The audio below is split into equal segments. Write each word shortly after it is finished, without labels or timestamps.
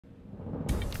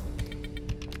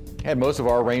Had most of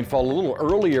our rainfall a little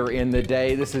earlier in the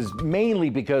day. This is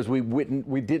mainly because we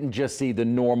didn't just see the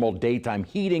normal daytime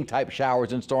heating type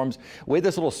showers and storms. We had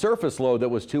this little surface low that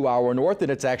was 2 hour north,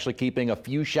 and it's actually keeping a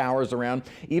few showers around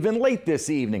even late this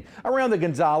evening. Around the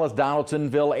Gonzales,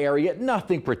 Donaldsonville area,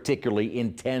 nothing particularly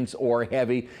intense or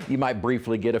heavy. You might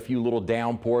briefly get a few little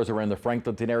downpours around the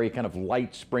Franklinton area, kind of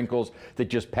light sprinkles that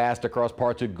just passed across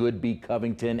parts of Goodby,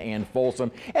 Covington, and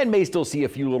Folsom, and may still see a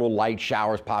few little light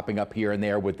showers popping up here and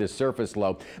there with this surface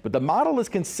low. But the model is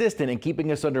consistent in keeping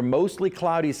us under mostly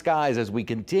cloudy skies as we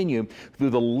continue through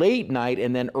the late night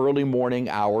and then early morning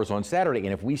hours on Saturday.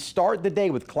 And if we start the day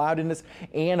with cloudiness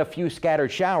and a few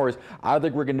scattered showers, I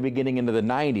think we're going to be getting into the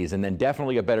 90s, and then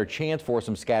definitely a better chance for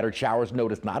some scattered showers.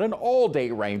 Notice not an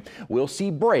all-day rain. We'll see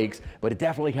breaks, but it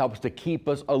definitely helps to keep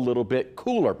us a little bit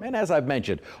cooler. And as I've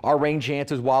mentioned, our rain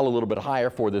chances, while a little bit higher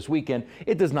for this weekend,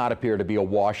 it does not appear to be a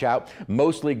washout.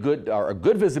 Mostly good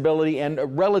visibility and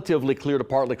relatively clear to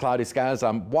partly cloudy skies.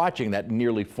 I'm watching that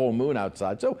nearly full moon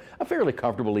outside, so a fairly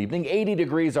comfortable evening. 80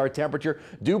 degrees our temperature,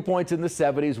 dew points in the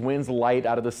 70s, winds light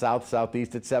out of the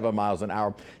south-southeast at 7 miles an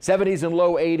hour. 70s and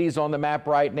low 80s on the map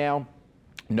right now.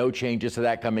 No changes to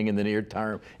that coming in the near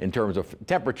term in terms of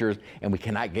temperatures, and we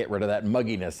cannot get rid of that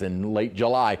mugginess in late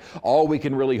July. All we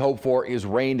can really hope for is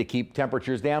rain to keep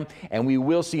temperatures down, and we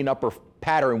will see an upper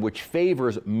pattern which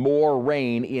favors more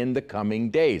rain in the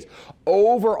coming days.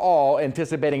 Overall,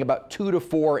 anticipating about 2 to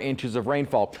 4 inches of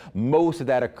rainfall, most of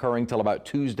that occurring till about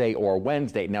Tuesday or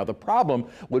Wednesday. Now, the problem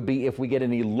would be if we get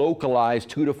any localized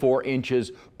 2 to 4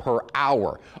 inches per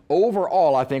hour.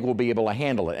 Overall, I think we'll be able to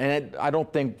handle it. And I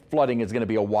don't think flooding is going to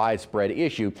be a widespread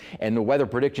issue. And the Weather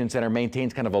Prediction Center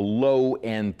maintains kind of a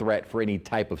low-end threat for any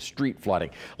type of street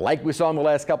flooding. Like we saw in the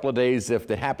last couple of days,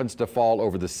 if it happens to fall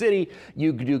over the city,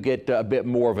 you do get a bit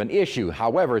more of an issue.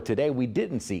 However, today we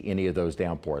didn't see any of those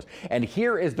downpours. And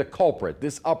here is the culprit.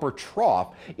 This upper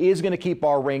trough is going to keep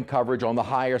our rain coverage on the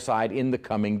higher side in the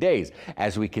coming days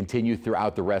as we continue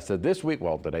throughout the rest of this week.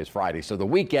 Well, today's Friday, so the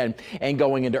weekend, and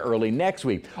going into early next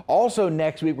week. Also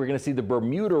next week, we're going to see the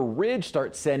Bermuda Ridge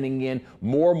start sending in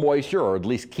more moisture, or at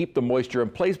least keep the moisture in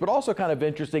place. But also kind of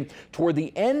interesting, toward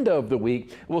the end of the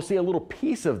week, we'll see a little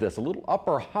piece of this, a little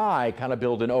upper high kind of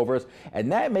building over us, and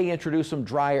that may introduce some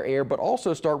drier air, but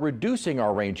also start reducing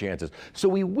our rain chances. So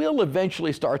we will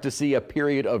eventually start to see a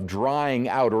period of drying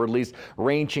out, or at least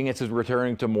rain chances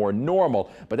returning to more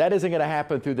normal. But that isn't going to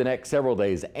happen through the next several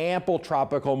days. Ample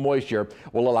tropical moisture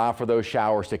will allow for those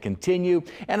showers to continue,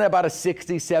 and about a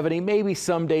 60, 70, maybe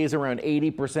some days around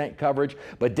 80% coverage,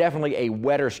 but definitely a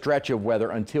wetter stretch of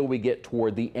weather until we get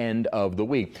toward the end of the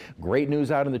week. Great news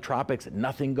out in the tropics.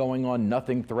 Nothing going on,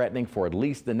 nothing threatening for at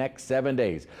least the next 7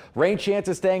 days. Rain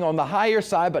chances staying on the higher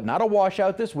side, but not a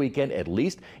washout this weekend. At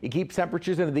least it keeps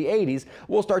temperatures into the 80s.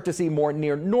 We'll start to see more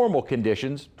near normal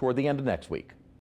conditions toward the end of next week.